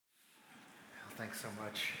Thanks so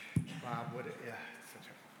much, Bob. It's such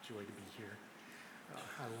a joy to be here.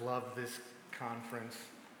 I love this conference.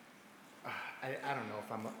 I don't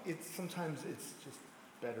know if sometimes it's just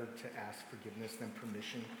better to ask forgiveness than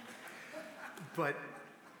permission. But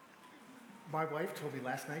my wife told me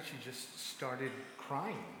last night she just started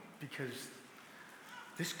crying because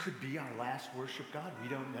this could be our last worship God. We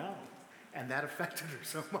don't know. And that affected her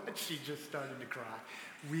so much, she just started to cry.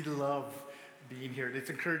 We love being here.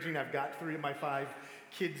 It's encouraging. I've got 3 of my 5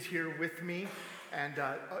 kids here with me, and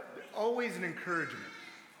always an encouragement.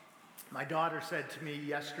 My daughter said to me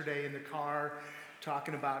yesterday in the car,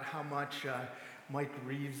 talking about how much Mike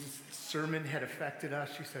Reeves' sermon had affected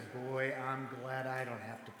us. She said, "Boy, I'm glad I don't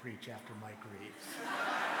have to preach after Mike Reeves."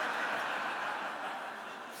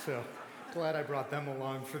 So glad I brought them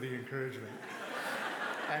along for the encouragement.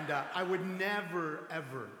 And I would never,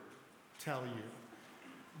 ever tell you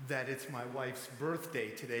that it's my wife's birthday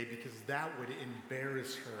today because that would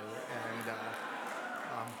embarrass her. And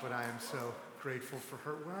but I am so grateful for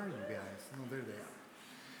her. Where are you guys? Oh, there they are.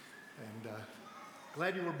 And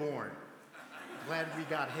glad you were born. Glad we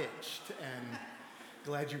got hitched, and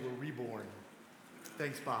glad you were reborn.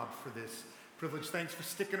 Thanks, Bob, for this privilege. Thanks for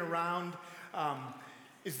sticking around.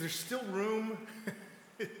 Is there still room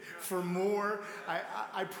for more?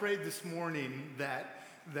 I prayed this morning that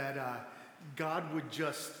God would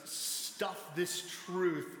just stuff this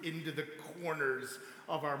truth into the corners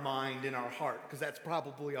of our mind and our heart, because that's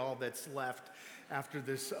probably all that's left after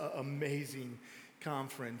this amazing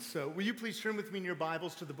conference. So will you please turn with me in your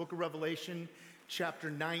Bibles to the book of Revelation, chapter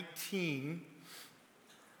 19.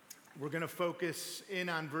 We're going to focus in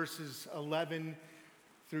on verses 11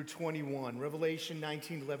 through 21. Revelation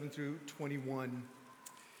 19, 11 through 21.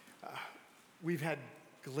 We've had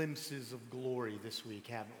glimpses of glory this week,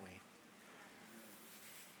 haven't we?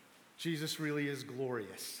 Jesus really is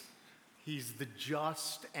glorious. He's the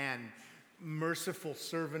just and merciful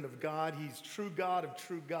servant of God. He's true God of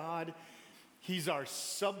true God. He's our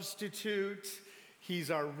substitute. He's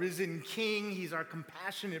our risen King. He's our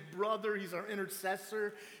compassionate brother. He's our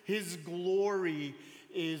intercessor. His glory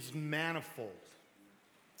is manifold.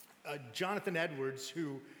 Jonathan Edwards,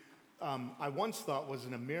 who I once thought was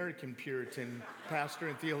an American Puritan pastor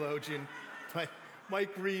and theologian, but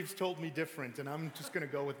Mike Reeves told me different, and I'm just going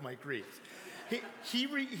to go with Mike Reeves.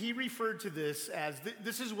 He referred to this as,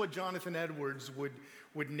 this is what Jonathan Edwards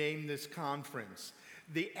would name this conference: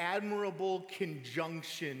 the admirable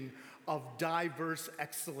conjunction of diverse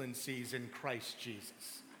excellencies in Christ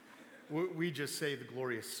Jesus. We just say the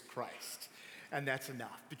glorious Christ, and that's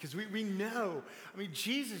enough, because we know,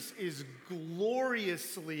 Jesus is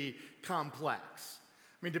gloriously complex.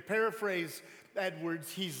 To paraphrase Edwards,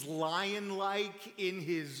 he's lion-like in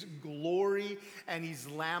his glory, and he's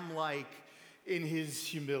lamb-like in his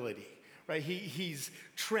humility, right? He's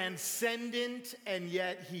transcendent, and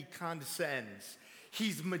yet he condescends.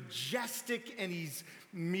 He's majestic, and he's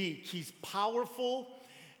meek. He's powerful,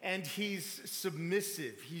 and he's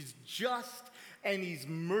submissive. He's just, and he's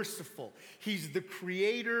merciful. He's the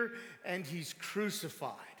creator, and he's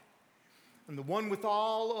crucified. And the one with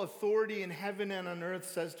all authority in heaven and on earth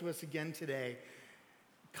says to us again today,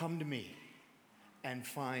 "Come to me and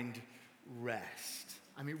find rest."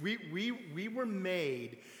 We were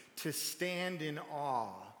made to stand in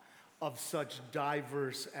awe of such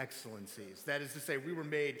diverse excellencies. That is to say, we were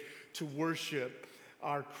made to worship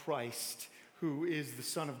our Christ, who is the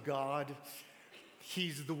Son of God.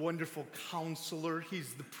 He's the wonderful counselor.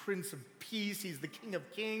 He's the Prince of Peace. He's the King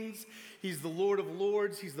of Kings. He's the Lord of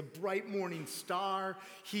Lords. He's the bright morning star.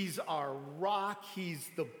 He's our rock. He's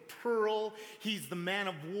the pearl. He's the man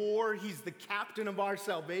of war. He's the captain of our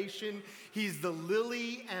salvation. He's the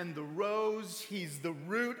lily and the rose. He's the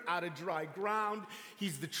root out of dry ground.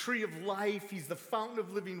 He's the tree of life. He's the fountain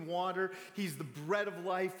of living water. He's the bread of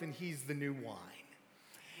life, and he's the new wine.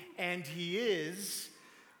 And he is,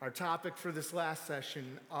 our topic for this last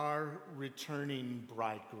session, our returning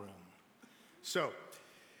bridegroom. So,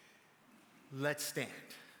 let's stand,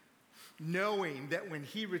 knowing that when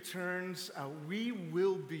he returns, we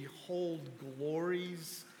will behold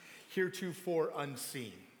glories heretofore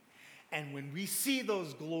unseen. And when we see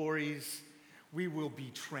those glories, we will be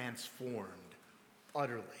transformed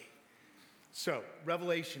utterly. So,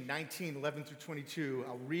 Revelation 19, 11 through 22,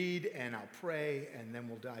 I'll read and I'll pray, and then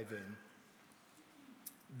we'll dive in.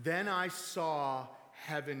 Then I saw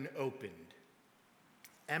heaven opened,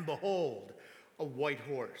 and behold, a white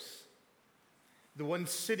horse. The one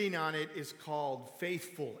sitting on it is called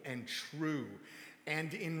Faithful and True,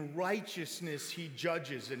 and in righteousness he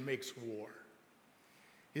judges and makes war.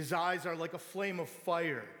 His eyes are like a flame of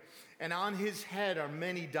fire, and on his head are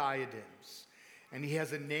many diadems. and he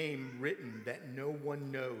has a name written that no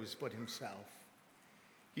one knows but himself.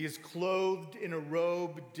 He is clothed in a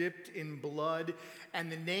robe dipped in blood,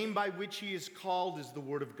 and the name by which he is called is the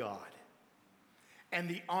Word of God. And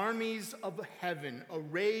the armies of heaven,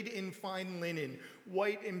 arrayed in fine linen,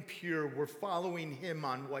 white and pure, were following him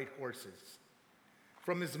on white horses.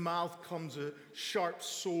 From his mouth comes a sharp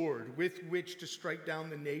sword with which to strike down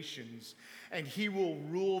the nations, and he will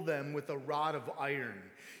rule them with a rod of iron.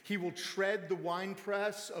 He will tread the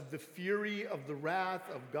winepress of the fury of the wrath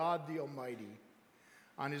of God the Almighty.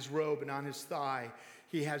 On his robe and on his thigh,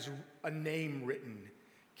 he has a name written,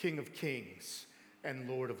 King of Kings and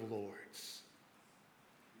Lord of Lords.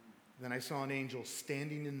 Then I saw an angel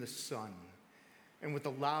standing in the sun, and with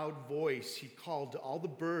a loud voice he called to all the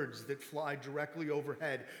birds that fly directly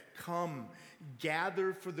overhead, "Come,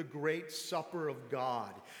 gather for the great supper of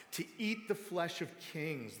God, to eat the flesh of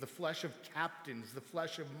kings, the flesh of captains, the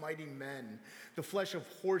flesh of mighty men, the flesh of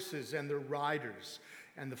horses and their riders,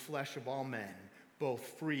 and the flesh of all men,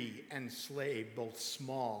 both free and slave, both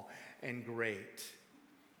small and great."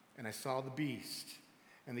 And I saw the beast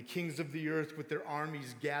and the kings of the earth with their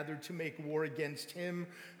armies gathered to make war against him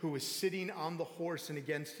who was sitting on the horse and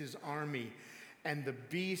against his army. And the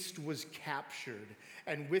beast was captured,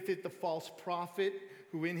 and with it the false prophet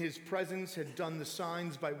who in his presence had done the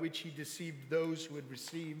signs by which he deceived those who had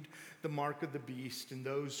received the mark of the beast and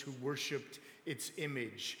those who worshipped its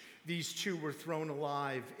image. These two were thrown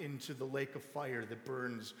alive into the lake of fire that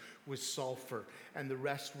burns with sulfur, and the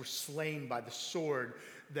rest were slain by the sword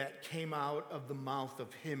that came out of the mouth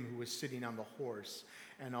of him who was sitting on the horse,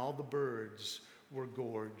 and all the birds were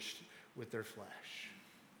gorged with their flesh.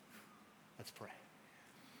 Let's pray.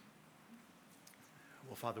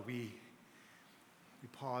 Well, Father, we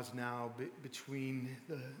pause now between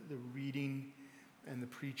the reading and the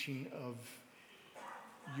preaching of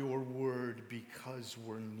your word because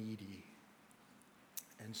we're needy.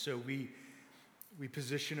 And so we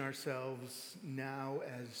position ourselves now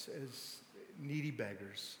as needy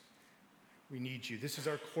beggars. We need you. This is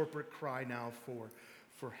our corporate cry now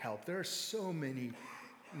for help. There are so many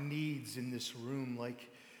needs in this room, like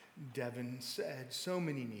Devin said, so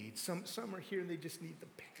many needs. Some are here and they just need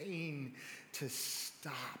the pain to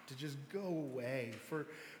stop, to just go away.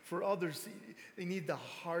 For others, they need the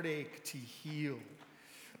heartache to heal,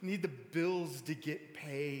 need the bills to get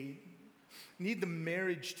paid, need the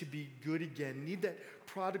marriage to be good again, need that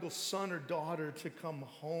prodigal son or daughter to come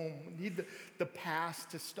home, need the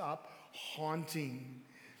past to stop haunting,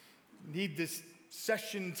 need this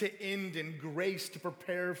session to end and grace to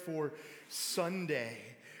prepare for Sunday.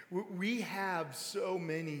 We have so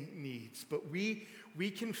many needs, but we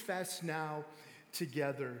confess now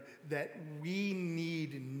together that we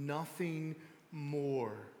need nothing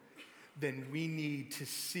more than we need to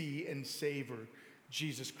see and savor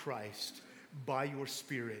Jesus Christ by your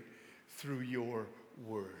Spirit through your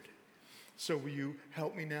word. So will you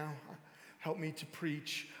help me now? Help me to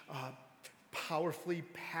preach powerfully,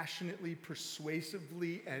 passionately,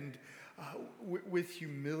 persuasively, and with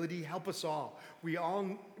humility. Help us all. We all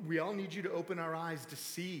need you to open our eyes to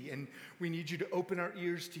see, and we need you to open our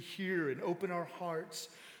ears to hear and open our hearts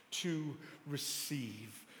to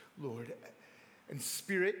receive, Lord. And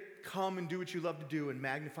Spirit, come and do what you love to do and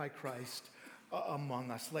magnify Christ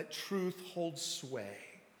among us. Let truth hold sway,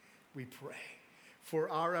 we pray, for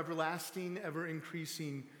our everlasting,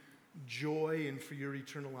 ever-increasing joy and for your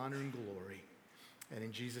eternal honor and glory. And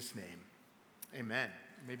in Jesus' name, amen.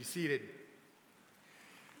 You may be seated.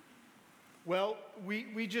 Well,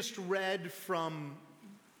 we just read from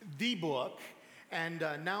the book, and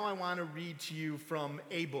now I want to read to you from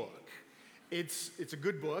a book. It's a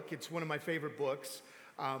good book. It's one of my favorite books.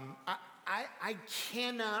 I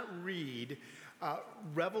cannot read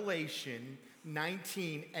Revelation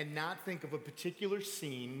 19 and not think of a particular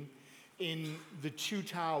scene in The Two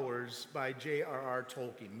Towers by J.R.R.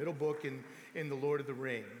 Tolkien, middle book in The Lord of the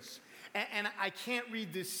Rings. And I can't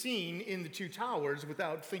read this scene in The Two Towers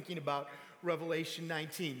without thinking about Revelation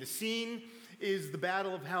 19. The scene is the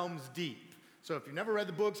Battle of Helm's Deep. So if you've never read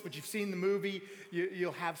the books, but you've seen the movie,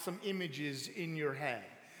 you'll have some images in your head.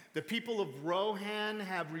 The people of Rohan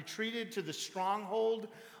have retreated to the stronghold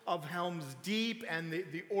of Helm's Deep, and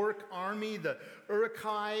the orc army, the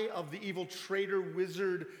Uruk-hai of the evil traitor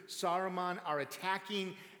wizard Saruman, are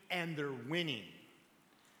attacking, and they're winning.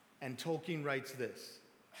 And Tolkien writes this: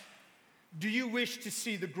 "Do you wish to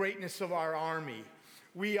see the greatness of our army?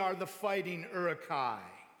 We are the fighting Uruk-hai."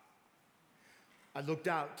 "I looked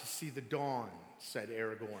out to see the dawn," said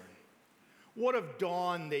Aragorn. What of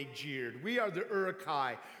dawn, they jeered. We are the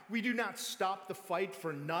Uruk-hai. We do not stop the fight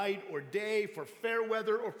for night or day, for fair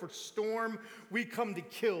weather or for storm. We come to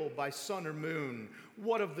kill by sun or moon.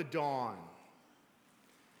 What of the dawn?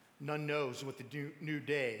 None knows what the new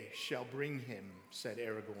day shall bring him, said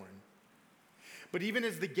Aragorn. But even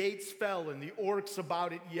as the gates fell and the orcs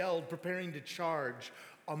about it yelled, preparing to charge,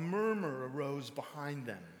 a murmur arose behind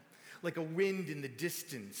them, like a wind in the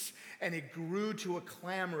distance, and it grew to a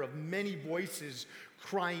clamor of many voices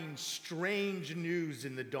crying strange news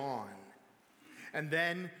in the dawn. And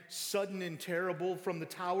then, sudden and terrible, from the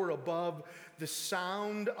tower above, the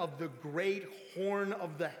sound of the great horn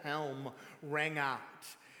of the helm rang out.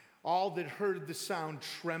 All that heard the sound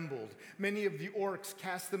trembled. Many of the orcs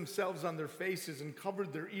cast themselves on their faces and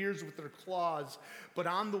covered their ears with their claws. But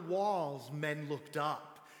on the walls, men looked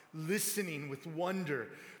up, listening with wonder,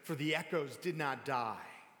 for the echoes did not die.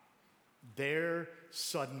 There,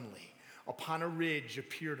 suddenly, upon a ridge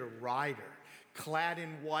appeared a rider, clad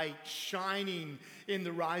in white, shining in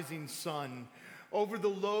the rising sun. Over the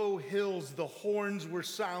low hills, the horns were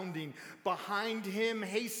sounding. Behind him,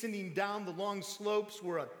 hastening down the long slopes,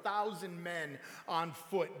 were 1,000 men on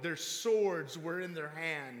foot. Their swords were in their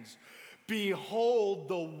hands. Behold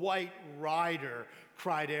the white rider,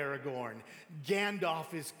 cried Aragorn.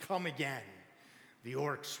 Gandalf is come again. The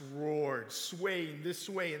orcs roared, swaying this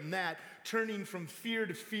way and that, turning from fear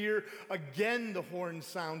to fear. Again the horn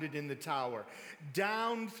sounded in the tower.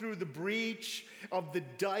 Down through the breach of the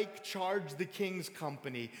dike charged the king's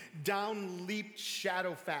company. Down leaped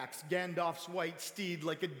Shadowfax, Gandalf's white steed,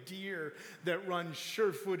 like a deer that runs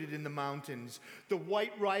sure-footed in the mountains. The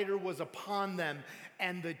white rider was upon them,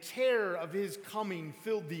 and the terror of his coming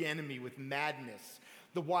filled the enemy with madness.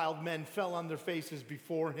 The wild men fell on their faces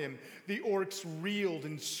before him. The orcs reeled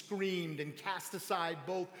and screamed and cast aside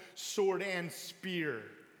both sword and spear.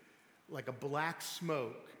 Like a black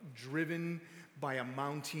smoke driven by a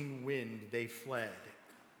mounting wind, they fled.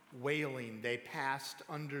 Wailing, they passed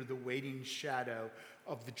under the waiting shadow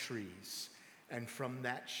of the trees. And from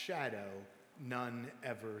that shadow, none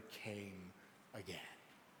ever came again.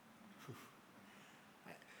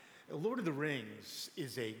 Lord of the Rings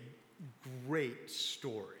is a great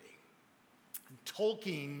story.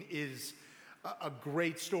 Tolkien is a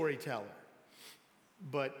great storyteller,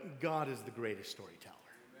 but God is the greatest storyteller.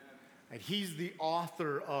 Right? He's the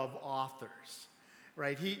author of authors.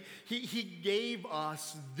 Right? He gave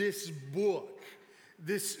us this book,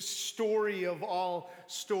 this story of all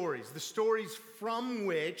stories, the stories from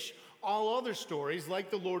which all other stories, like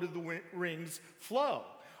the Lord of the Rings, flow.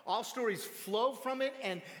 All stories flow from it,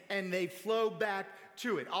 and they flow back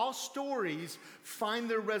to it. All stories find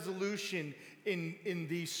their resolution in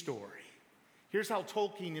the story. Here's how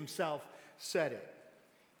Tolkien himself said it.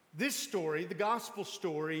 This story, the gospel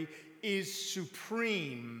story, is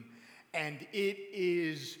supreme, and it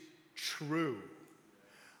is true.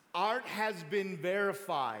 Art has been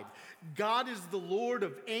verified. God is the Lord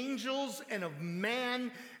of angels and of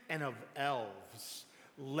man and of elves.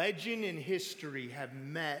 Legend and history have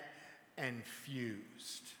met and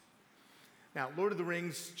fused. Now, Lord of the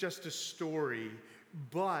Rings, just a story,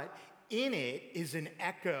 but in it is an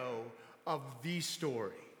echo of the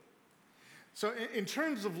story. So in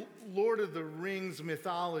terms of Lord of the Rings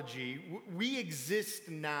mythology, we exist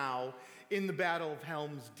now in the Battle of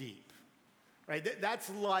Helm's Deep, right? That's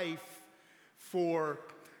life for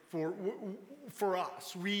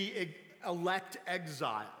us. We elect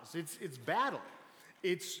exiles. It's battle.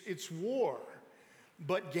 It's war.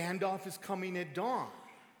 But Gandalf is coming at dawn.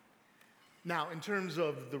 Now, in terms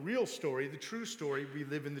of the real story, the true story, we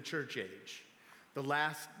live in the church age, the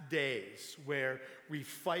last days, where we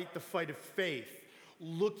fight the fight of faith,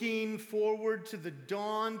 looking forward to the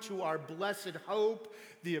dawn, to our blessed hope,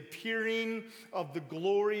 the appearing of the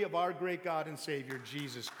glory of our great God and Savior,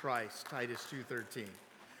 Jesus Christ, Titus 2:13,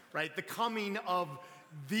 right? The coming of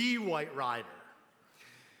the White Rider.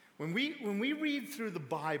 When we read through the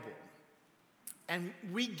Bible and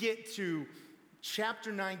we get to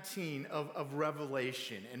chapter 19 of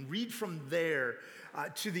Revelation and read from there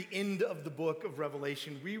to the end of the book of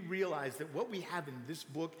Revelation, we realize that what we have in this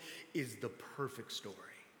book is the perfect story.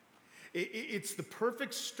 It's the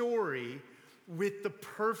perfect story with the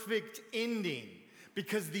perfect ending,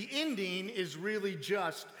 because the ending is really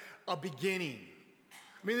just a beginning.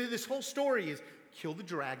 I mean, this whole story is kill the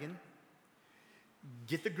dragon,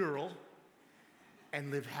 get the girl, and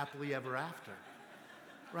live happily ever after,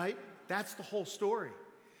 right? That's the whole story.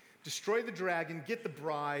 Destroy the dragon, get the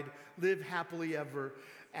bride, live happily ever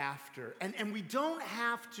after. And we don't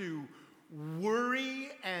have to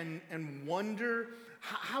worry and wonder,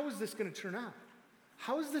 how is this going to turn out?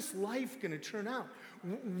 How is this life going to turn out?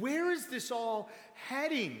 Where is this all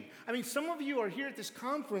heading? I mean, some of you are here at this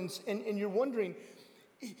conference and you're wondering,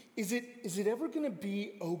 is it ever going to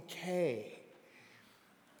be okay?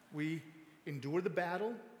 We endure the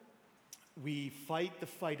battle. We fight the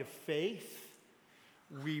fight of faith.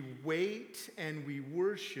 We wait and we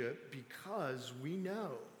worship because we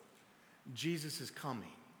know Jesus is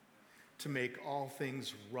coming to make all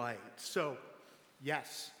things right. So,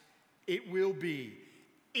 yes, it will be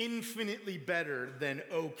infinitely better than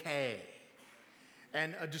okay.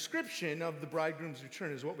 And a description of the bridegroom's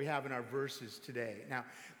return is what we have in our verses today. Now,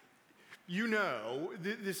 you know,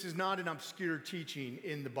 this is not an obscure teaching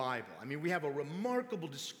in the Bible. I mean, we have a remarkable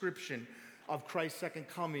description of Christ's second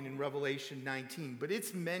coming in Revelation 19, but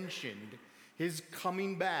it's mentioned, his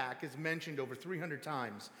coming back is mentioned over 300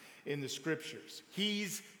 times in the scriptures.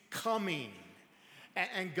 He's coming.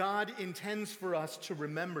 And God intends for us to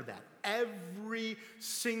remember that. Every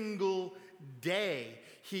single day,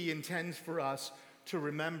 he intends for us to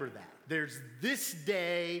remember that. There's this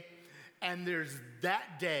day and there's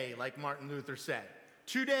that day, like Martin Luther said.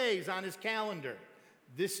 2 days on his calendar.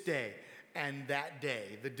 This day and that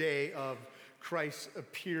day, the day of Christ's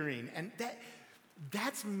appearing. And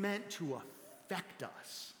that's meant to affect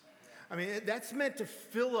us. I mean, that's meant to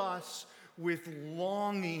fill us with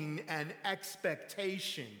longing and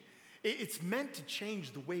expectation. It's meant to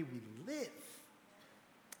change the way we live.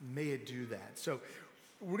 May it do that. So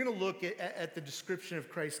we're going to look at the description of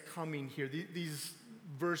Christ's coming here. These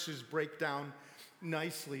verses break down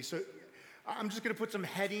nicely. So I'm just going to put some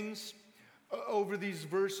headings over these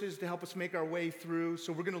verses to help us make our way through.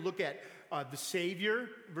 So we're going to look at the Savior,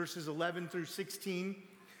 verses 11 through 16,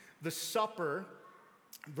 the supper,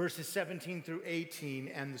 verses 17 through 18,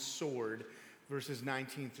 and the sword, verses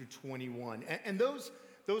 19 through 21. And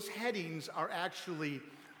those headings are actually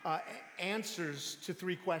answers to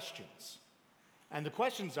 3 questions. And the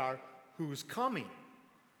questions are, who's coming?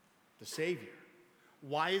 The Savior.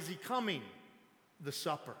 Why is he coming? The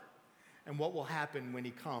supper. And what will happen when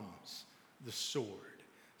he comes? The sword.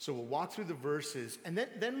 So we'll walk through the verses, and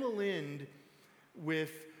then we'll end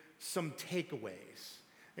with some takeaways.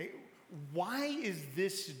 Why is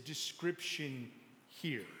this description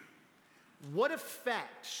here? What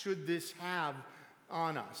effect should this have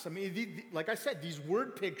on us? I mean, like I said, these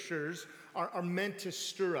word pictures are meant to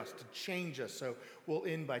stir us, to change us. So we'll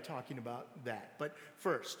end by talking about that. But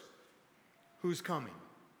first, who's coming?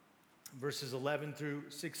 Verses 11 through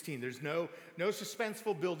 16. There's no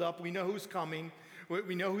suspenseful buildup. We know who's coming.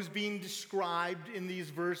 We know who's being described in these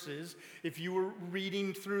verses. If you were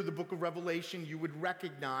reading through the book of Revelation, you would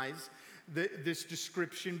recognize this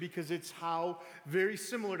description because it's very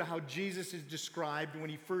similar to how Jesus is described when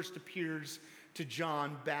he first appears to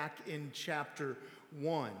John back in chapter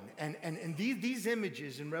 1. And these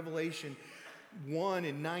images in Revelation 1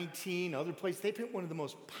 and 19, other places, they paint one of the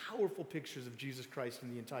most powerful pictures of Jesus Christ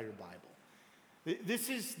in the entire Bible. This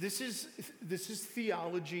is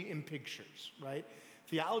theology in pictures, right?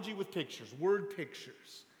 Theology with pictures, word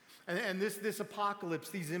pictures. And this apocalypse,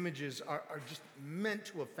 these images are just meant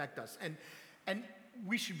to affect us. And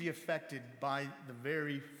we should be affected by the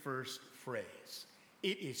very first phrase.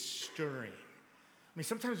 It is stirring. I mean,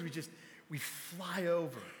 sometimes we fly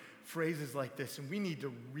over phrases like this, and we need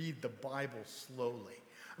to read the Bible slowly.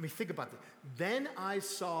 I mean, think about this. Then I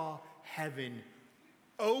saw heaven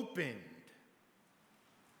opened.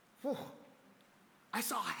 Whew. I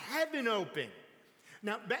saw heaven open.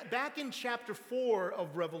 Now, back in chapter 4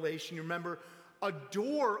 of Revelation, you remember, a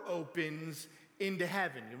door opens into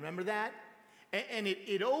heaven. You remember that? And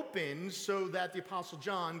it opens so that the Apostle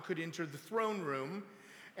John could enter the throne room,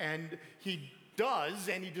 and he does,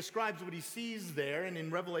 and he describes what he sees there. And in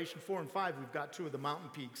Revelation 4 and 5, we've got 2 of the mountain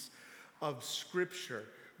peaks of Scripture.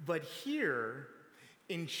 But here,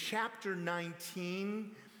 in chapter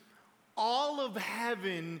 19, all of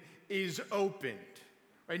heaven is opened.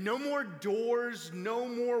 Right? No more doors, no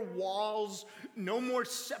more walls, no more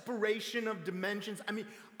separation of dimensions. I mean,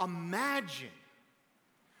 imagine,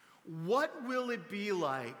 what will it be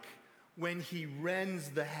like when he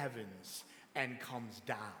rends the heavens and comes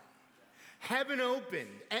down? Heaven opened,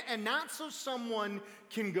 and not so someone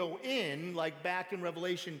can go in, like back in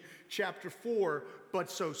Revelation chapter 4, but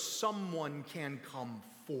so someone can come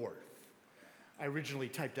forth. I originally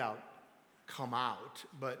typed out come out,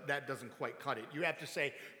 but that doesn't quite cut it. You have to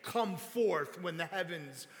say come forth when the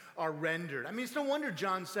heavens are rendered. I mean, it's no wonder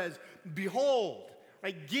John says, behold,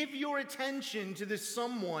 right? Give your attention to this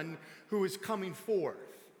someone who is coming forth.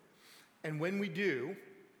 And when we do,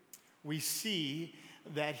 we see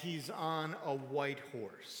that he's on a white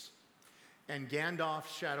horse. and Gandalf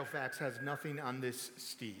Shadowfax has nothing on this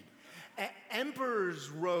steed. Emperors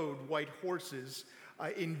rode white horses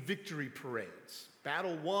in victory parades.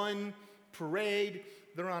 Battle won, parade,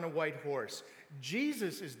 they're on a white horse.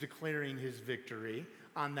 Jesus is declaring his victory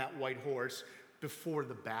on that white horse before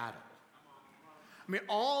the battle. I mean,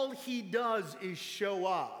 all he does is show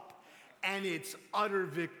up, and it's utter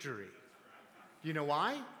victory. You know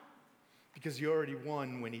why? Because he already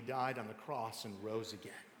won when he died on the cross and rose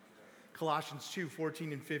again. Colossians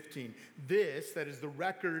 2:14 and 15. This, that is the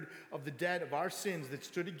record of the debt of our sins that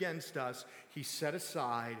stood against us, he set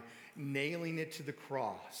aside, nailing it to the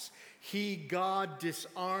cross. He, God,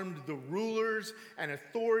 disarmed the rulers and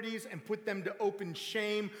authorities and put them to open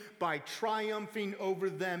shame by triumphing over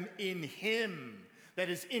them in him, that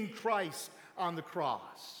is, in Christ on the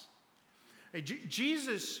cross. Hey,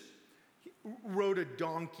 Jesus rode a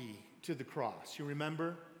donkey to the cross. You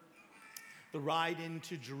remember? The ride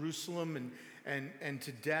into Jerusalem and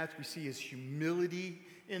to death. We see his humility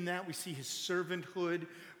in that. We see his servanthood.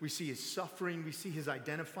 We see his suffering. We see his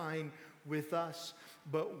identifying with us.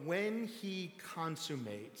 But when he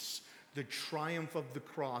consummates the triumph of the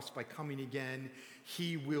cross by coming again,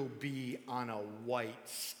 he will be on a white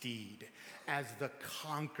steed as the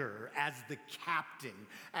conqueror, as the captain,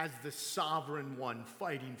 as the sovereign one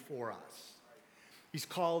fighting for us. He's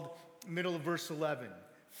called, middle of verse 11,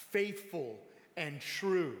 faithful and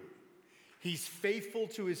true. He's faithful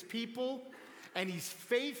to his people, and he's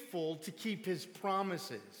faithful to keep his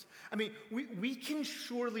promises. I mean, we can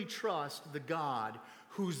surely trust the God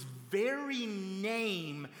whose very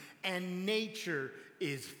name and nature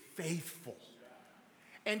is faithful.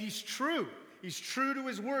 And he's true. He's true to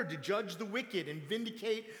his word to judge the wicked and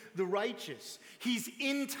vindicate the righteous. He's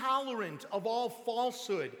intolerant of all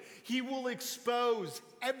falsehood. He will expose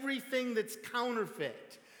everything that's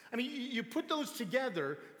counterfeit. I mean, you put those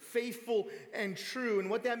together, faithful and true, and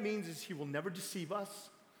what that means is he will never deceive us.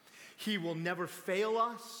 He will never fail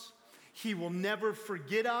us. He will never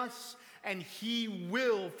forget us, and he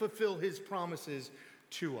will fulfill his promises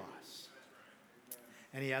to us.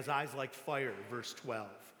 And he has eyes like fire, verse 12.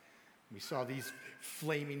 We saw these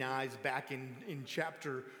flaming eyes back in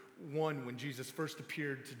chapter 1 when Jesus first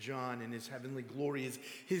appeared to John in his heavenly glory.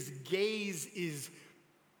 His gaze is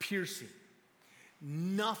piercing.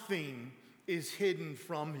 Nothing is hidden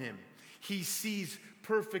from him. He sees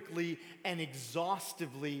perfectly and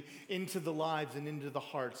exhaustively into the lives and into the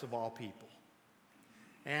hearts of all people.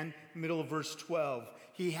 And middle of verse 12,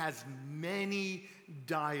 he has many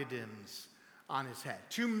diadems on his head.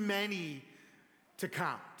 Too many to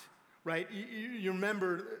count. Right? You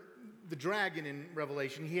remember the dragon in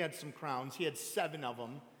Revelation, he had some crowns. He had 7 of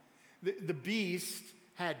them. The beast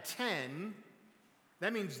had 10.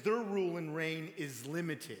 That means their rule and reign is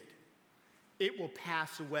limited. It will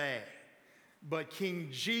pass away. But King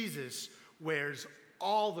Jesus wears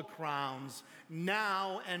all the crowns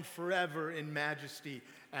now and forever in majesty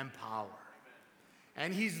and power.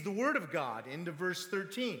 And he's the Word of God, into verse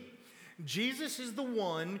 13. Jesus is the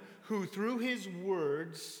one who, through his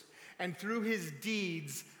words and through his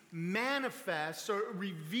deeds, manifests or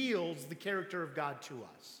reveals the character of God to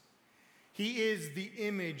us. He is the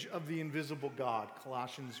image of the invisible God,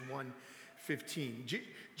 Colossians 1:15.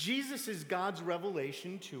 Jesus is God's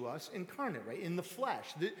revelation to us incarnate, right, in the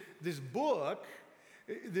flesh. This book,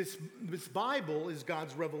 this Bible is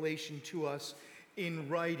God's revelation to us in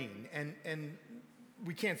writing. And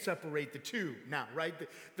we can't separate the two now, right?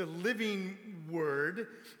 The living word,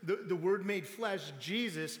 the word made flesh,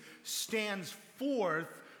 Jesus, stands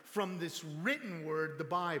forth from this written word, the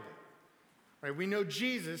Bible. Right? We know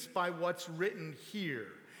Jesus by what's written here.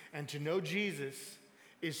 And to know Jesus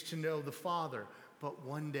is to know the Father. But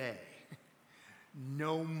one day,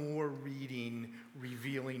 no more reading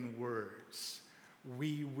revealing words.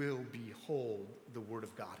 We will behold the Word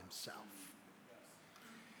of God himself.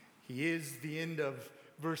 He is the end of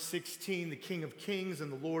verse 16, the King of Kings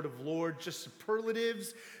and the Lord of Lords, just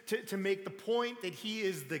superlatives to make the point that he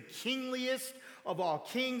is the kingliest of all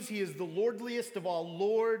kings. He is the lordliest of all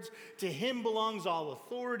lords. To him belongs all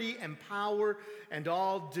authority and power and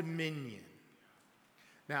all dominion.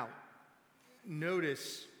 Now,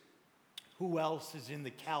 notice who else is in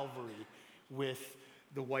the Calvary with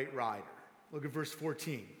the white rider. Look at verse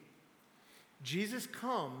 14. Jesus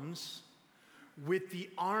comes with the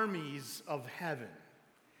armies of heaven.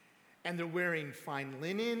 And they're wearing fine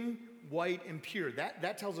linen, white and pure.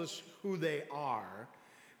 That tells us who they are,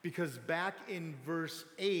 because back in verse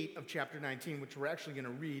 8 of chapter 19, which we're actually going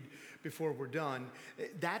to read before we're done,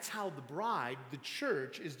 that's how the bride, the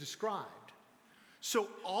church, is described. So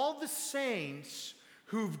all the saints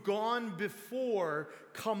who've gone before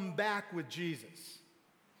come back with Jesus.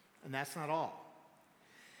 And that's not all.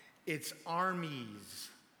 It's armies,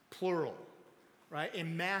 plural, right?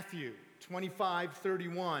 In Matthew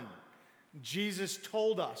 25:31, Jesus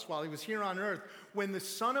told us while he was here on earth, when the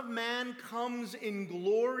Son of Man comes in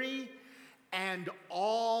glory and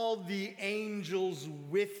all the angels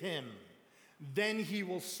with him, then he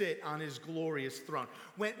will sit on his glorious throne.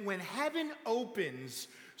 When heaven opens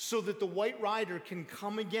so that the white rider can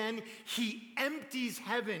come again, he empties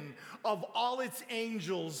heaven of all its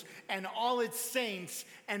angels and all its saints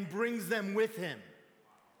and brings them with him.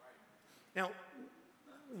 Now,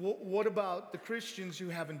 what about the Christians who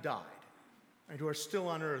haven't died, right, who are still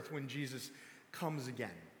on earth when Jesus comes again?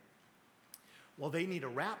 Well, they need a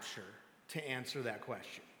rapture to answer that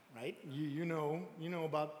question, right? You know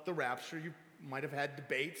about the rapture. You might have had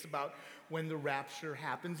debates about when the rapture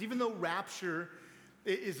happens. Even though rapture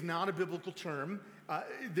is not a biblical term,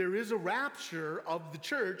 there is a rapture of the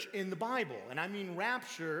church in the Bible. And I mean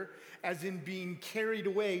rapture as in being carried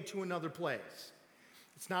away to another place.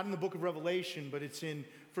 It's not in the book of Revelation, but it's in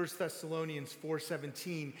 1 Thessalonians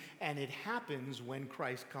 4:17, and it happens when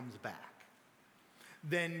Christ comes back.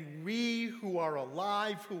 Then we who are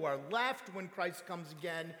alive, who are left when Christ comes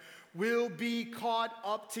again, will be caught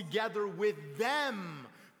up together with them,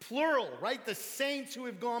 plural, right? The saints who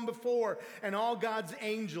have gone before and all God's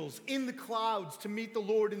angels in the clouds to meet the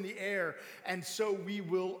Lord in the air. And so we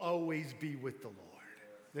will always be with the Lord.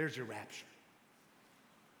 There's your rapture.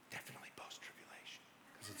 Definitely post-tribulation,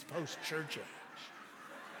 because it's post-church age.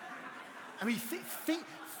 I mean,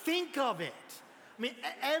 think of it. I mean,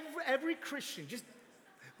 every Christian, just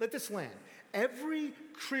let this land. Every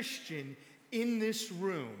Christian in this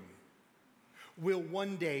room will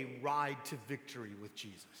one day ride to victory with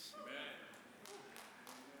Jesus. Amen.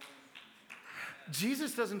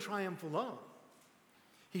 Jesus doesn't triumph alone.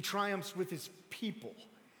 He triumphs with his people.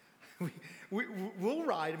 We'll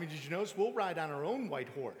ride, I mean, did you notice? We'll ride on our own white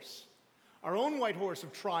horse. Our own white horse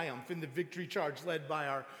of triumph in the victory charge led by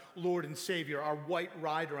our Lord and Savior, our white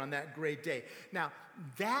rider on that great day. Now,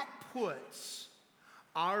 that puts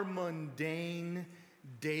our mundane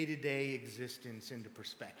day-to-day existence into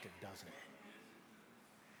perspective, doesn't it?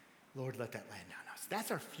 Lord, let that land on us.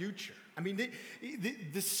 That's our future. I mean,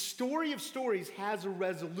 the story of stories has a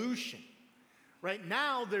resolution. Right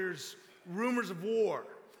now, there's rumors of war.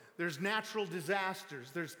 There's natural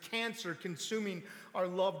disasters. There's cancer consuming our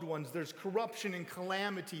loved ones. There's corruption and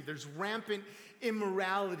calamity. There's rampant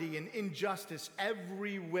immorality and injustice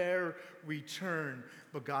everywhere we turn.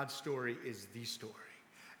 But God's story is the story.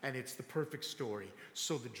 And it's the perfect story.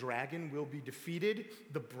 So the dragon will be defeated,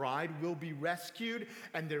 the bride will be rescued,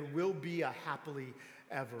 and there will be a happily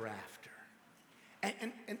ever after.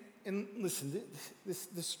 And listen,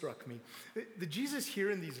 this struck me. The Jesus here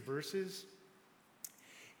in these verses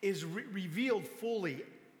is revealed fully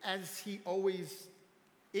as he always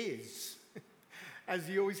is, as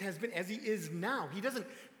he always has been, as he is now. He doesn't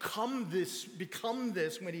become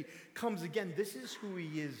this when he comes again. This is who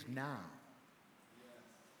he is now.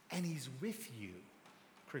 And he's with you,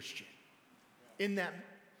 Christian, in that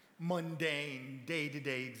mundane,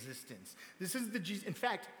 day-to-day existence. This is the Jesus. In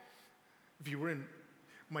fact, if you were in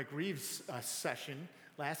Mike Reeves' last session,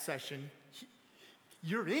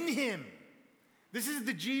 you're in him. This is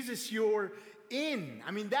the Jesus you're in.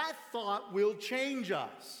 I mean, that thought will change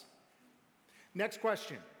us. Next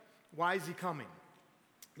question. Why is he coming?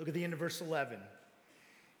 Look at the end of verse 11.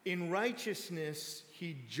 In righteousness,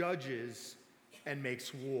 he judges and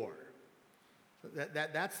makes war.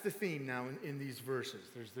 That's the theme now in these verses.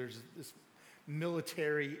 There's this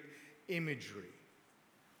military imagery.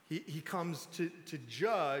 He comes to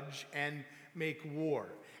judge and make war.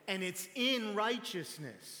 And it's in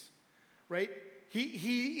righteousness, right?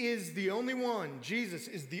 He is the only one, Jesus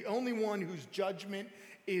is the only one whose judgment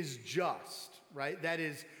is just, right? That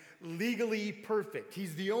is legally perfect.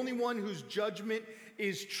 He's the only one whose judgment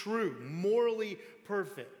is true, morally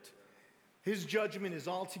perfect. His judgment is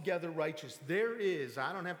altogether righteous. There is,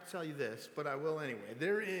 I don't have to tell you this, but I will anyway,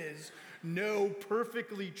 there is no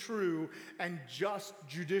perfectly true and just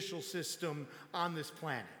judicial system on this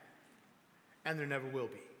planet. And there never will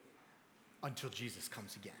be until Jesus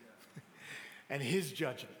comes again. And his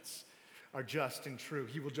judgments are just and true.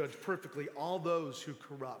 He will judge perfectly all those who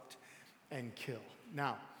corrupt and kill.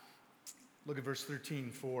 Now, look at verse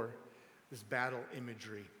 13 for this battle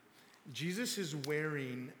imagery. Jesus is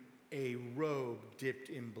wearing a robe dipped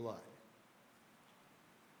in blood.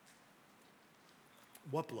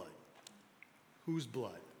 What blood? Whose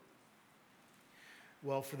blood?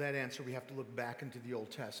 Well, for that answer, we have to look back into the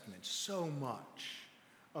Old Testament. So much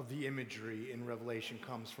of the imagery in Revelation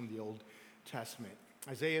comes from the Old Testament.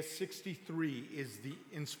 Isaiah 63 is the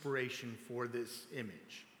inspiration for this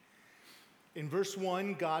image. In verse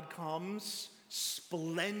 1, God comes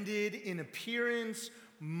splendid in appearance,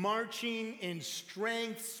 marching in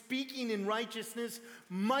strength, speaking in righteousness,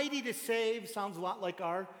 mighty to save. Sounds a lot like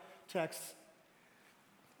our text.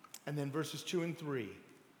 And then verses 2 and 3.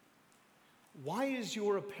 Why is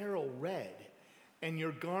your apparel red and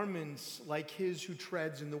your garments like his who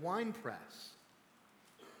treads in the winepress?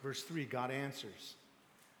 Verse 3, God answers,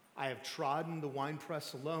 I have trodden the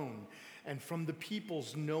winepress alone, and from the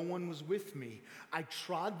peoples no one was with me. I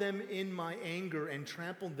trod them in my anger and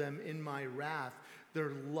trampled them in my wrath.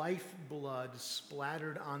 Their lifeblood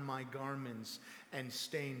splattered on my garments and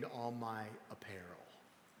stained all my apparel.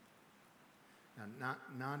 Now,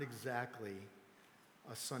 not exactly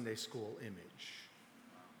a Sunday school image.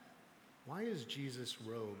 Why is Jesus'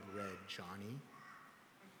 robe red, Johnny?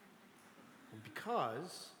 Well,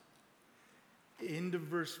 because, end of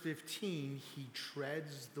verse 15, he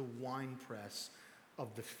treads the winepress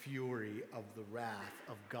of the fury of the wrath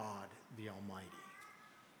of God the Almighty.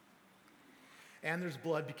 And there's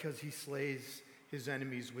blood because he slays his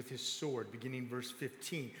enemies with his sword, beginning verse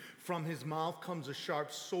 15. From his mouth comes a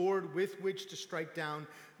sharp sword with which to strike down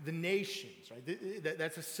the nations. Right?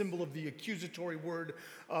 That's a symbol of the accusatory word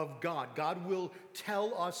of God. God will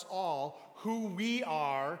tell us all who we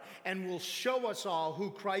are and will show us all who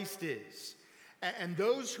Christ is. And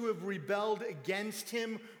those who have rebelled against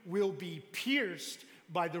him will be pierced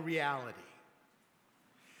by the reality.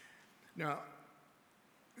 Now,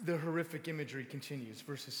 the horrific imagery continues,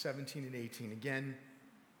 verses 17 and 18. Again,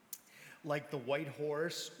 like the white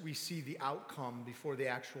horse, we see the outcome before the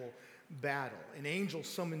actual battle. An angel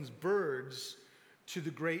summons birds to the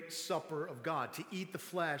great supper of God, to eat the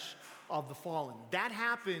flesh of the fallen. That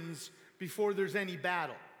happens before there's any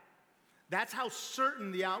battle. That's how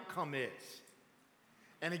certain the outcome is.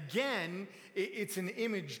 And again, it's an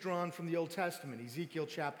image drawn from the Old Testament, Ezekiel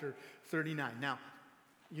chapter 39. Now,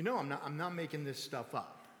 you know I'm not making this stuff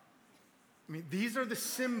up. I mean, these are the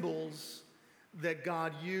symbols that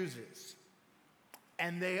God uses.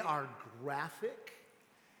 And they are graphic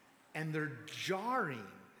and they're jarring.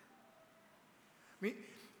 I mean,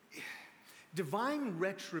 divine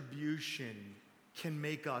retribution can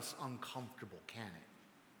make us uncomfortable, can it?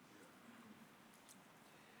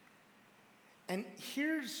 And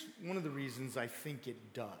here's one of the reasons I think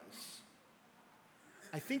it does.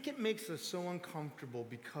 I think it makes us so uncomfortable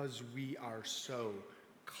because we are so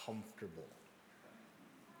comfortable.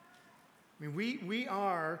 I mean, we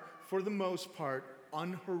are, for the most part,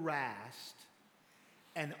 unharassed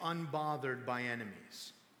and unbothered by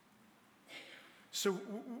enemies. So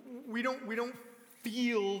we don't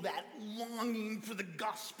feel that longing for the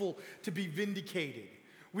gospel to be vindicated.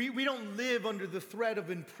 We don't live under the threat of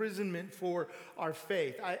imprisonment for our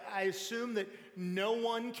faith. I assume that no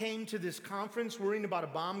one came to this conference worrying about a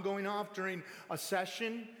bomb going off during a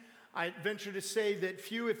session. I venture to say that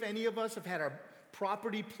few, if any of us, have had our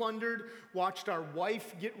property plundered, watched our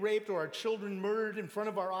wife get raped, or our children murdered in front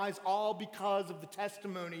of our eyes, all because of the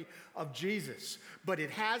testimony of Jesus. But it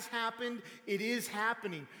has happened. It is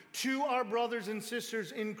happening to our brothers and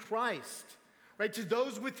sisters in Christ. Right, to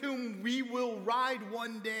those with whom we will ride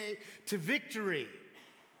one day to victory.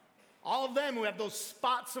 All of them who have those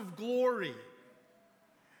spots of glory.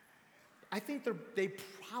 I think they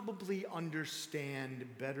probably understand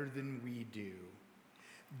better than we do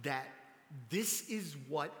that this is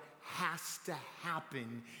what has to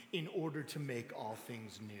happen in order to make all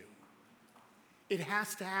things new. It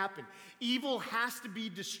has to happen. Evil has to be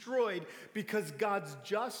destroyed because God's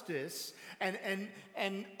justice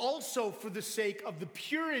and also for the sake of the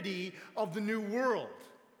purity of the new world.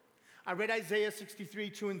 I read Isaiah 63,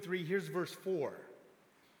 2 and 3. Here's verse 4.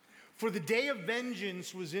 For the day of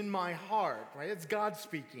vengeance was in my heart, right? It's God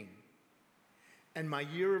speaking. And my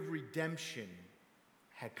year of redemption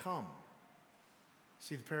had come.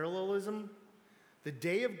 See the parallelism? The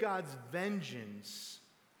day of God's vengeance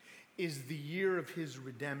is the year of his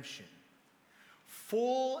redemption.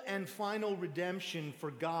 Full and final redemption for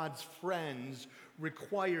God's friends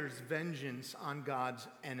requires vengeance on God's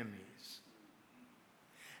enemies.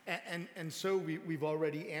 And so we've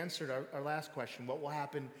already answered our last question. What will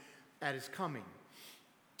happen at his coming?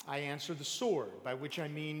 I answer the sword, by which I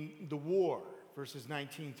mean the war, verses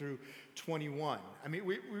 19 through 21. I mean,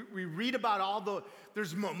 we read about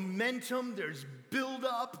there's momentum, there's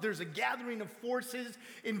buildup, there's a gathering of forces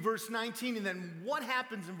in verse 19, and then what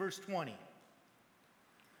happens in verse 20?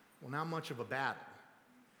 Well, not much of a battle,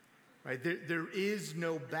 right? There is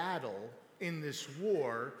no battle in this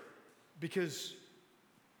war because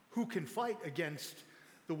Who can fight against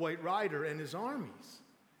the white rider and his armies?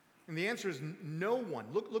 And the answer is no one.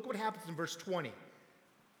 Look what happens in verse 20.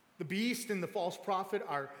 The beast and the false prophet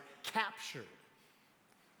are captured.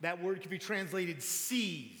 That word can be translated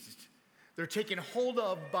seized. They're taken hold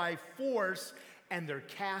of by force and they're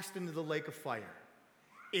cast into the lake of fire.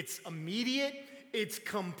 It's immediate, it's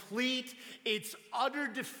complete, it's utter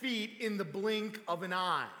defeat in the blink of an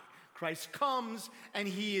eye. Christ comes and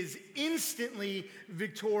he is instantly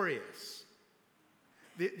victorious.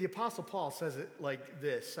 The Apostle Paul says it like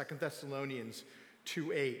this, 2 Thessalonians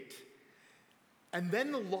 2:8. And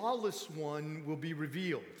then the lawless one will be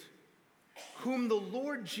revealed, whom the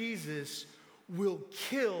Lord Jesus will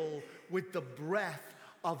kill with the breath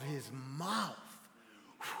of his mouth.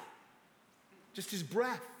 Just his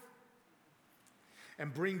breath.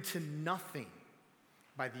 And bring to nothing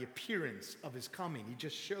by the appearance of his coming. He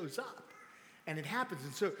just shows up. And it happens.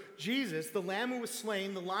 And so Jesus, the Lamb who was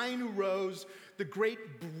slain, the Lion who rose, the great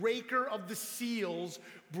breaker of the seals,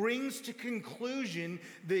 brings to conclusion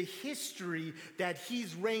the history that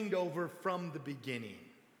he's reigned over from the beginning.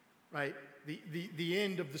 Right? The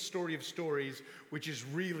end of the story of stories, which is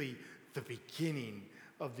really the beginning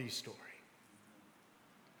of the story.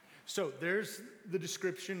 So there's the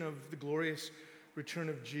description of the glorious return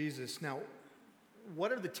of Jesus. Now,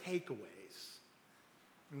 what are the takeaways?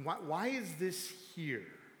 And why is this here?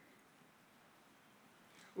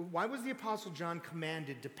 Why was the Apostle John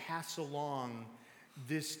commanded to pass along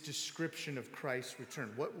this description of Christ's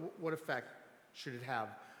return? What effect should it have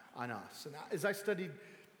on us? And as I studied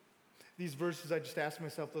these verses, I just asked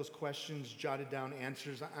myself those questions, jotted down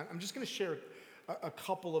answers. I'm just going to share a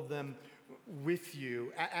couple of them with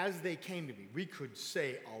you as they came to me. We could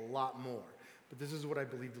say a lot more, but this is what I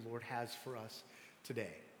believe the Lord has for us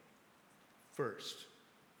today. First,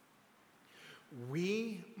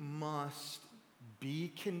 we must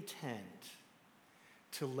be content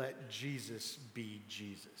to let Jesus be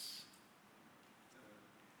Jesus.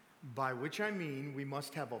 By which I mean we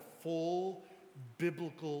must have a full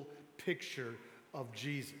biblical picture of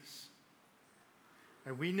Jesus.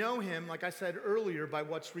 And we know him, like I said earlier, by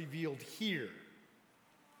what's revealed here.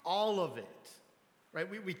 All of it. Right?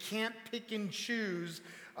 We can't pick and choose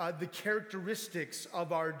the characteristics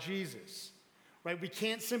of our Jesus. Right? We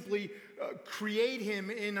can't simply create him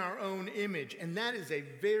in our own image. And that is a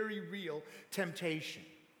very real temptation.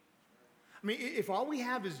 I mean, if all we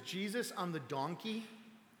have is Jesus on the donkey,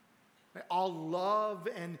 right, all love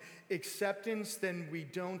and acceptance, then we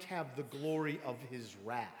don't have the glory of his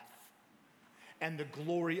wrath and the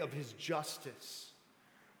glory of his justice.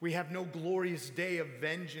 We have no glorious day of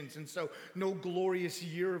vengeance, and so no glorious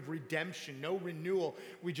year of redemption, no renewal.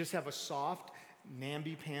 We just have a soft,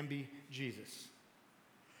 namby-pamby Jesus.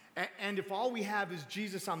 And if all we have is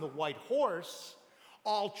Jesus on the white horse,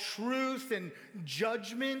 all truth and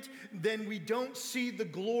judgment, then we don't see the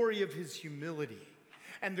glory of his humility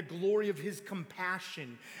and the glory of his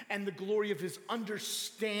compassion and the glory of his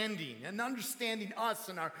understanding and understanding us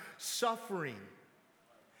and our suffering.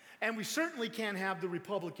 And we certainly can't have the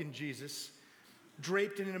Republican Jesus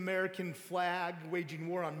draped in an American flag, waging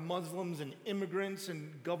war on Muslims and immigrants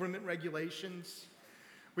and government regulations.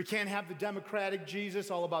 We can't have the Democratic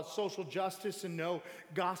Jesus all about social justice and no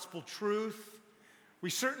gospel truth. We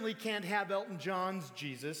certainly can't have Elton John's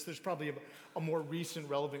Jesus. There's probably a more recent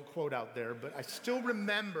relevant quote out there, but I still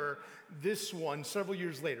remember this one several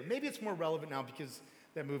years later. Maybe it's more relevant now because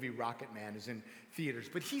that movie Rocket Man is in theaters.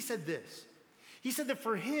 But he said this. He said that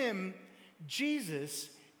for him, Jesus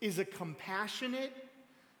is a compassionate,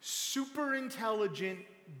 super intelligent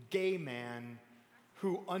gay man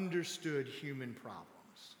who understood human problems.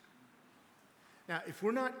 Now, if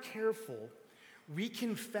we're not careful, we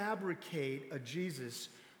can fabricate a Jesus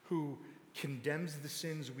who condemns the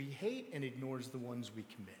sins we hate and ignores the ones we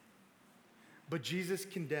commit. But Jesus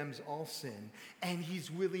condemns all sin, and he's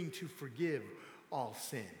willing to forgive all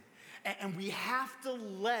sin. And we have to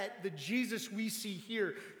let the Jesus we see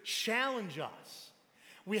here challenge us.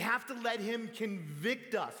 We have to let him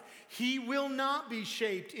convict us. He will not be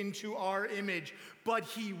shaped into our image, but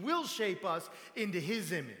he will shape us into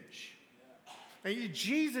his image. And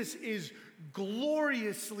Jesus is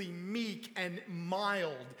gloriously meek and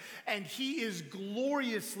mild, and he is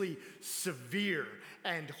gloriously severe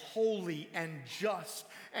and holy and just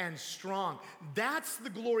and strong. That's the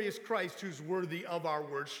glorious Christ who's worthy of our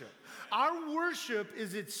worship. Our worship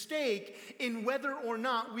is at stake in whether or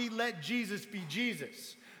not we let Jesus be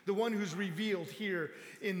Jesus, the one who's revealed here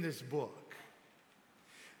in this book.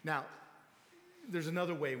 Now, there's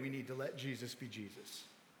another way we need to let Jesus be Jesus.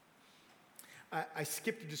 I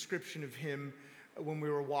skipped a description of him when we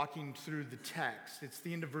were walking through the text. It's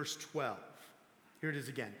the end of verse 12. Here it is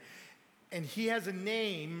again. And he has a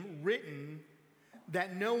name written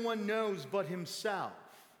that no one knows but himself.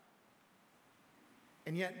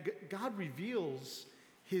 And yet God reveals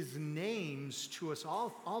his names to us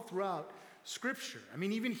all throughout Scripture. I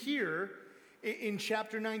mean, even here in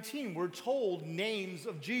chapter 19, we're told names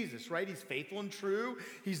of Jesus, right? He's faithful and true.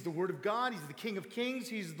 He's the Word of God. He's the King of Kings.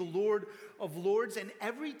 He's the Lord of Lords. And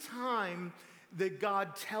every time that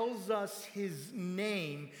God tells us his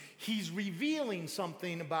name, he's revealing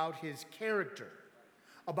something about his character,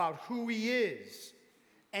 about who he is.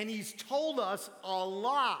 And he's told us a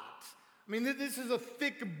lot. I mean, this is a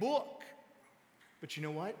thick book. But you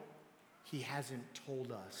know what? He hasn't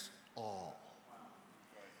told us all.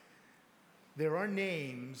 There are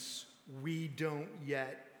names we don't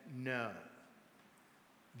yet know.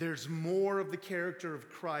 There's more of the character of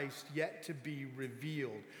Christ yet to be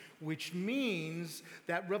revealed, which means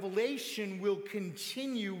that revelation will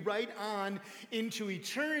continue right on into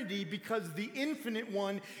eternity because the infinite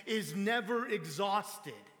one is never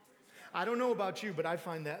exhausted. I don't know about you, but I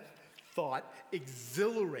find that thought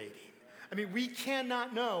exhilarating. I mean, we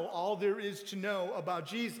cannot know all there is to know about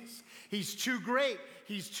Jesus. He's too great.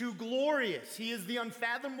 He's too glorious. He is the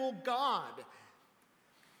unfathomable God.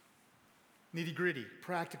 Nitty-gritty,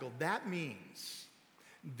 practical. That means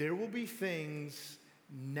there will be things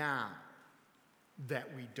now that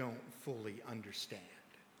we don't fully understand.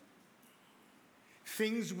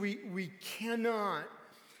 Things we cannot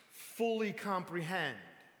fully comprehend.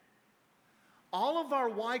 All of our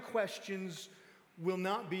why questions will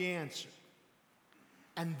not be answered.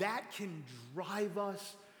 And that can drive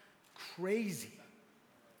us crazy.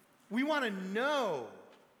 We want to know.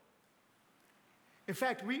 In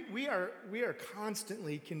fact, we are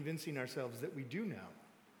constantly convincing ourselves that we do know.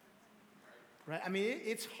 Right? I mean,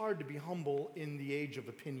 it's hard to be humble in the age of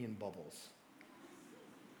opinion bubbles.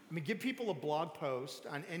 I mean, give people a blog post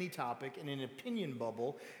on any topic in an opinion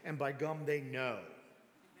bubble, and by gum, they know.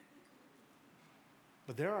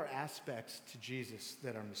 But there are aspects to Jesus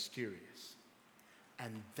that are mysterious,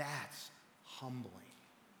 and that's humbling.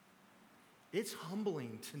 It's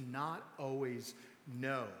humbling to not always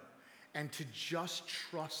know and to just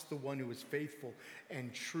trust the one who is faithful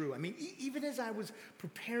and true. I mean, even as I was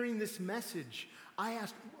preparing this message, I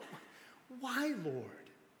asked, why, Lord?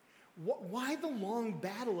 Why the long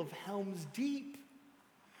battle of Helm's Deep?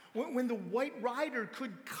 When the White Rider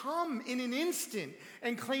could come in an instant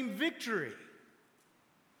and claim victory.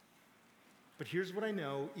 But here's what I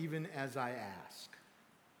know, even as I ask.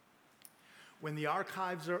 When the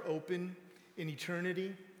archives are open in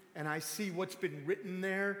eternity, and I see what's been written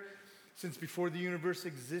there since before the universe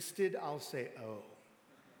existed, I'll say, oh,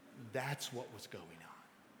 that's what was going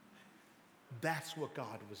on. That's what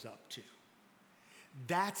God was up to.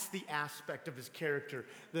 That's the aspect of his character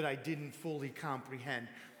that I didn't fully comprehend.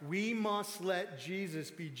 We must let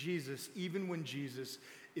Jesus be Jesus, even when Jesus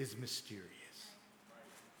is mysterious.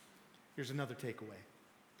 Here's another takeaway.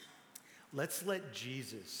 Let's let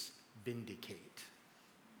Jesus vindicate.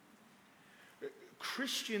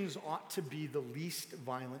 Christians ought to be the least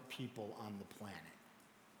violent people on the planet.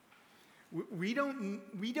 We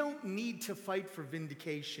don't need to fight for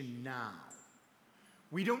vindication now.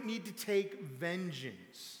 We don't need to take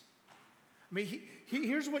vengeance. I mean,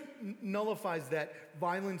 here's what nullifies that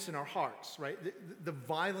violence in our hearts, right? The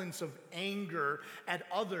violence of anger at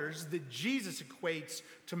others that Jesus equates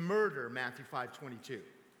to murder, Matthew 5:22.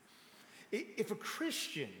 If a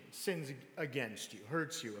Christian sins against you,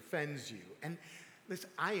 hurts you, offends you, and listen,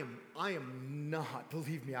 I am not,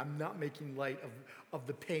 believe me, I'm not making light of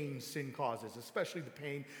the pain sin causes, especially the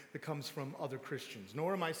pain that comes from other Christians.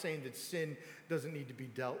 Nor am I saying that sin doesn't need to be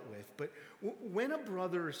dealt with. But when a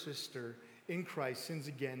brother or sister in Christ sins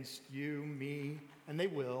against you, me, and they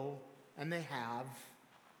will, and they have,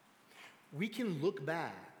 we can look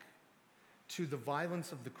back to the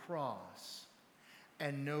violence of the cross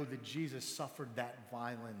and know that Jesus suffered that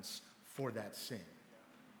violence for that sin.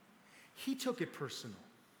 He took it personal,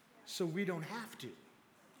 so we don't have to.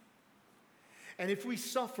 And if we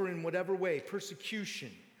suffer in whatever way,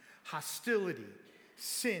 persecution, hostility,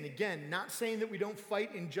 sin, again, not saying that we don't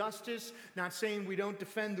fight injustice, not saying we don't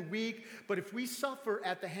defend the weak, but if we suffer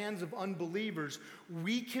at the hands of unbelievers,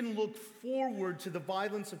 we can look forward to the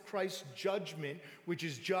violence of Christ's judgment, which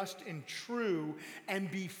is just and true, and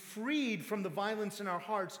be freed from the violence in our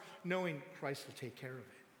hearts, knowing Christ will take care of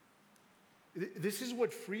it. This is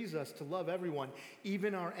what frees us to love everyone,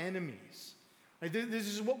 even our enemies. Right? This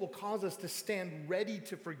is what will cause us to stand ready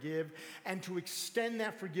to forgive and to extend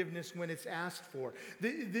that forgiveness when it's asked for.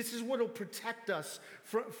 This is what will protect us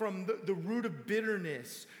from the root of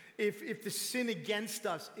bitterness if the sin against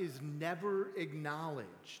us is never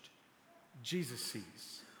acknowledged. Jesus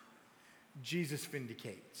sees. Jesus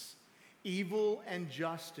vindicates. Evil and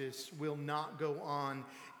justice will not go on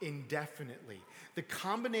indefinitely. The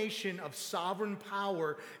combination of sovereign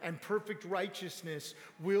power and perfect righteousness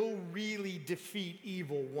will really defeat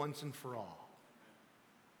evil once and for all.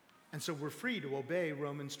 And so we're free to obey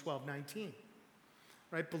Romans 12:19.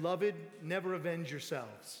 Right? Beloved, never avenge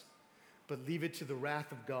yourselves, but leave it to the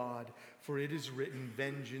wrath of God, for it is written,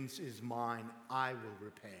 vengeance is mine, I will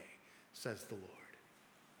repay, says the Lord.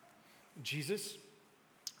 Jesus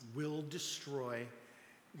will destroy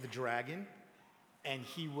the dragon, and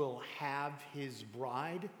he will have his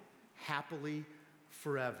bride happily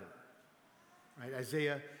forever. Right?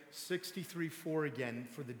 Isaiah 63:4 again,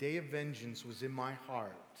 for the day of vengeance was in my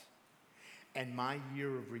heart, and my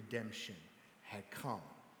year of redemption had come.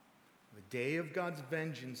 The day of God's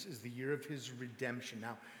vengeance is the year of his redemption.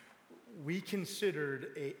 Now, we considered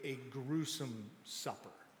a gruesome supper,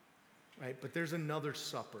 right? But there's another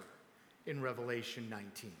supper in Revelation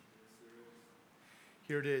 19.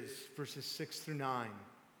 Here it is, verses 6 through 9.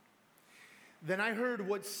 Then I heard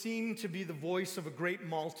what seemed to be the voice of a great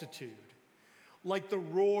multitude, like the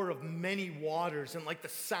roar of many waters and like the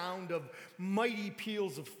sound of mighty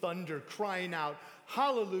peals of thunder, crying out,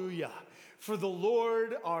 Hallelujah! For the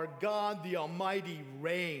Lord our God, the Almighty,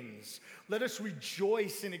 reigns. Let us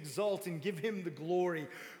rejoice and exult and give him the glory.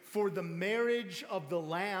 For the marriage of the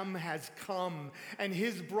Lamb has come, and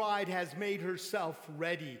his bride has made herself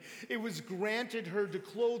ready. It was granted her to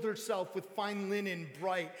clothe herself with fine linen,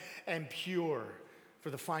 bright and pure. For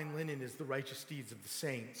the fine linen is the righteous deeds of the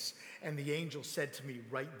saints. And the angel said to me,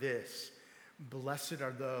 write this, blessed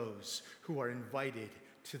are those who are invited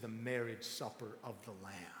to the marriage supper of the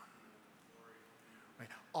Lamb. Right?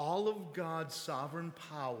 All of God's sovereign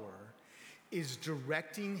power is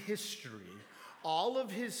directing history. All of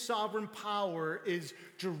his sovereign power is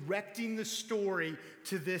directing the story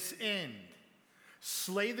to this end.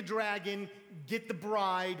 Slay the dragon, get the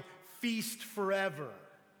bride, feast forever.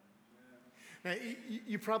 Now,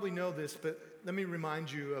 you probably know this, but let me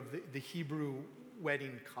remind you of the Hebrew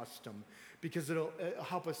wedding custom, because it'll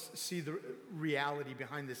help us see the reality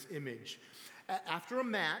behind this image. After a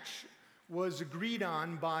match was agreed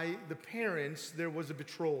on by the parents, there was a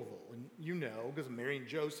betrothal. And you know, because of Mary and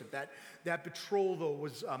Joseph, that betrothal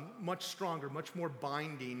was much stronger, much more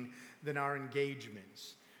binding than our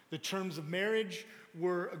engagements. The terms of marriage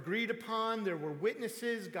were agreed upon. There were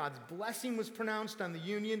witnesses. God's blessing was pronounced on the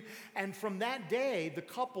union. And from that day, the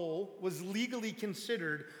couple was legally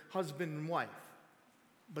considered husband and wife.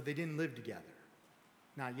 But they didn't live together.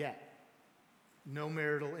 Not yet. No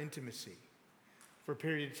marital intimacy. For a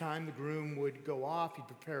period of time, the groom would go off. He'd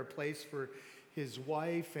prepare a place for his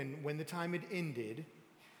wife. And when the time had ended,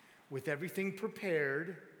 with everything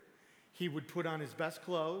prepared, he would put on his best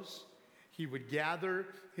clothes. He would gather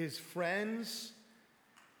his friends,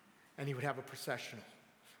 and he would have a processional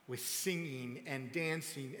with singing and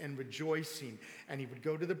dancing and rejoicing. And he would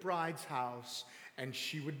go to the bride's house, and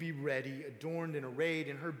she would be ready, adorned and arrayed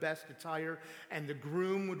in her best attire. And the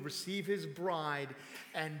groom would receive his bride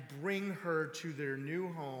and bring her to their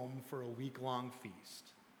new home for a week-long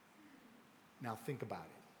feast. Now think about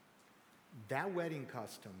it. That wedding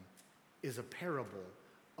custom is a parable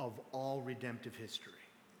of all redemptive history.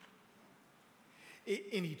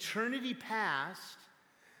 In eternity past,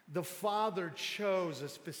 the Father chose a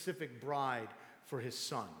specific bride for his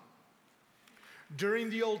Son.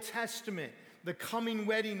 During the Old Testament, the coming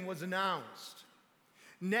wedding was announced.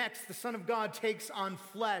 Next, the Son of God takes on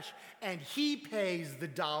flesh, and he pays the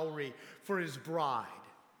dowry for his bride.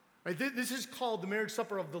 Right? This is called the marriage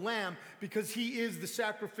supper of the Lamb because he is the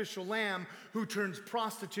sacrificial lamb who turns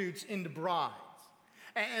prostitutes into brides.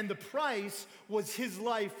 And the price was his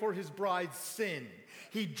life for his bride's sin.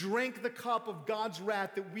 He drank the cup of God's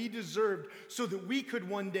wrath that we deserved so that we could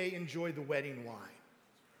one day enjoy the wedding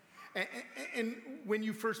wine. And when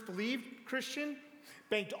you first believed, Christian,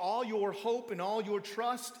 banked all your hope and all your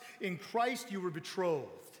trust in Christ, you were betrothed.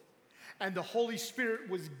 And the Holy Spirit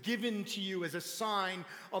was given to you as a sign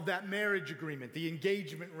of that marriage agreement, the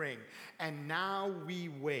engagement ring. And now we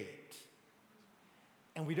wait.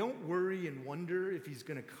 And we don't worry and wonder if he's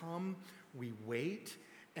going to come. We wait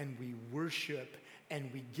and we worship and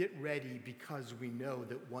we get ready because we know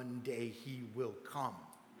that one day he will come.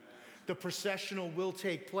 The processional will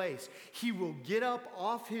take place. He will get up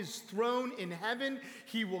off his throne in heaven.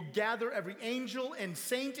 He will gather every angel and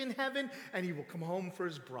saint in heaven, and he will come home for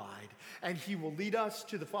his bride. And he will lead us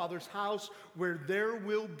to the Father's house where there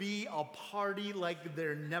will be a party like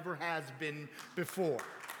there never has been before.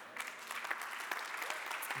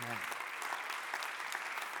 Yeah.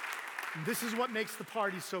 This is what makes the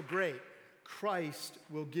party so great. Christ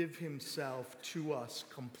will give himself to us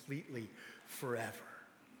completely forever.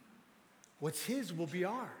 What's his will be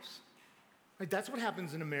ours. Right? That's what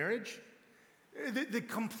happens in a marriage. The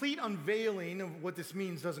complete unveiling of what this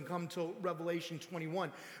means doesn't come till Revelation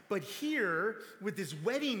 21. But here, with this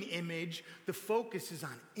wedding image, the focus is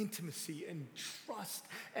on intimacy and trust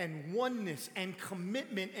and oneness and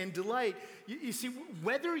commitment and delight. You see,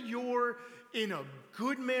 whether you're in a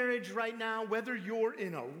good marriage right now, whether you're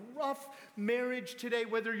in a rough marriage today,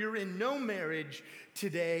 whether you're in no marriage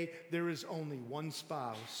today, there is only one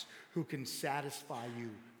spouse who can satisfy you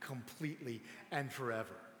completely and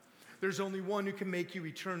forever. There's only one who can make you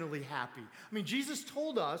eternally happy. I mean, Jesus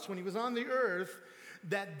told us when he was on the earth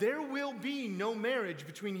that there will be no marriage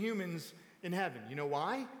between humans in heaven. You know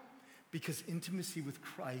why? Because intimacy with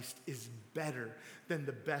Christ is better than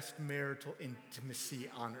the best marital intimacy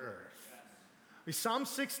on earth. I mean, Psalm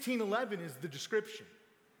 16:11 is the description.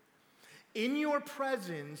 In your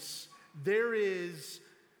presence, there is,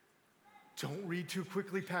 don't read too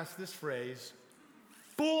quickly past this phrase,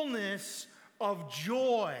 fullness of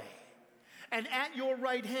joy. And at your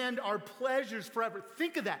right hand are pleasures forever.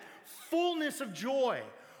 Think of that. Fullness of joy,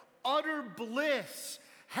 utter bliss,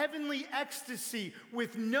 heavenly ecstasy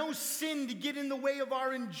with no sin to get in the way of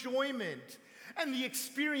our enjoyment, and the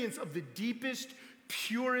experience of the deepest,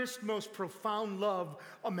 purest, most profound love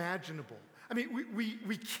imaginable. I mean,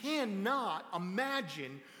 we cannot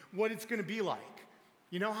imagine what it's going to be like.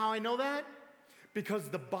 You know how I know that? Because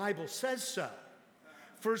the Bible says so.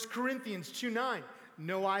 1 Corinthians 2:9,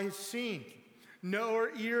 no eye has seen,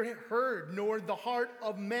 nor ear heard, nor the heart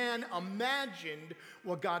of man imagined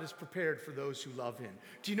what God has prepared for those who love him.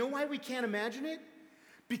 Do you know why we can't imagine it?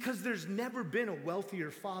 Because there's never been a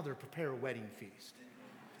wealthier father prepare a wedding feast.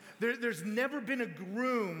 There's never been a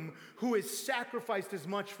groom who has sacrificed as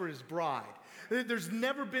much for his bride. There's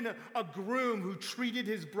never been a groom who treated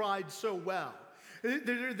his bride so well.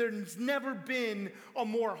 There's never been a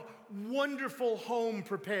more wonderful home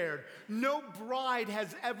prepared. No bride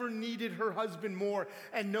has ever needed her husband more,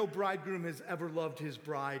 and no bridegroom has ever loved his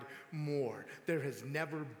bride more. There has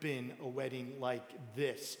never been a wedding like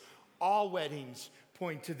this. All weddings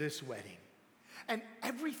point to this wedding. And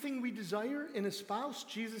everything we desire in a spouse,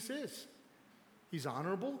 Jesus is. He's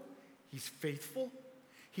honorable, he's faithful,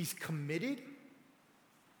 he's committed,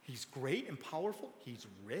 he's great and powerful, he's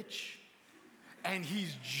rich, and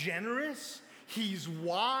he's generous, he's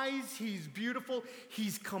wise, he's beautiful,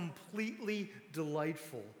 he's completely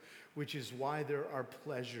delightful, which is why there are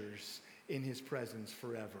pleasures in his presence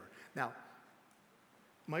forever. Now,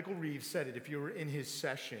 Michael Reeves said it if you were in his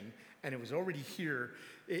session, and it was already here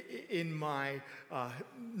in my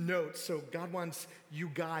notes, so God wants you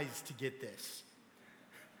guys to get this.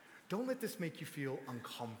 Don't let this make you feel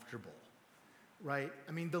uncomfortable, right?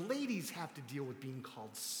 I mean, the ladies have to deal with being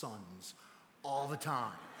called sons all the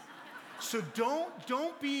time. So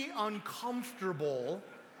don't be uncomfortable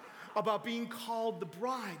about being called the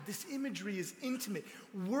bride. This imagery is intimate.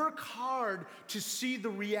 Work hard to see the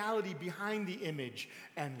reality behind the image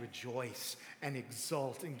and rejoice and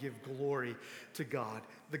exult and give glory to God.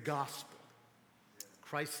 The gospel.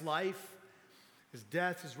 Christ's life, his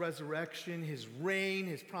death, his resurrection, his reign,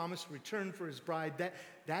 his promised return for his bride,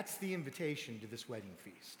 that's the invitation to this wedding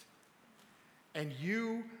feast. And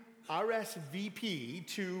you RSVP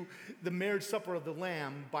to the marriage supper of the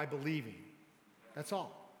Lamb by believing. That's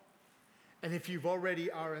all. And if you've already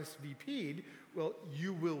RSVP'd, well,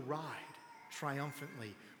 you will ride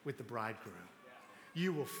triumphantly with the bridegroom.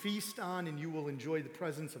 You will feast on and you will enjoy the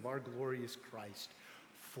presence of our glorious Christ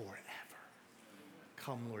forever.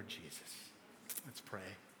 Come, Lord Jesus. Let's pray.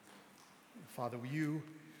 Father, will you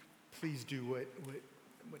please do what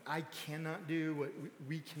I cannot do, what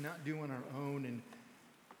we cannot do on our own, and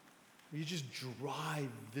will you just drive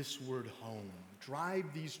this word home, drive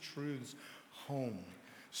these truths home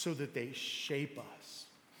so that they shape us,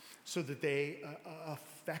 so that they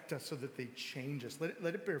affect us, so that they change us.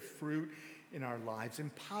 Let it bear fruit in our lives.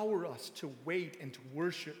 Empower us to wait and to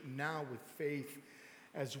worship now with faith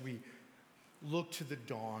as we look to the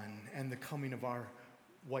dawn and the coming of our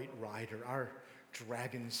white rider, our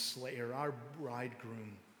dragon slayer, our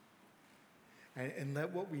bridegroom. And let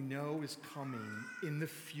what we know is coming in the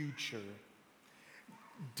future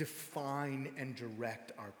define and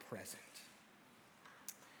direct our present.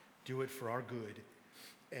 Do it for our good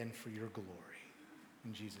and for your glory.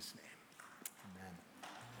 In Jesus' name,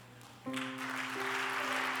 amen.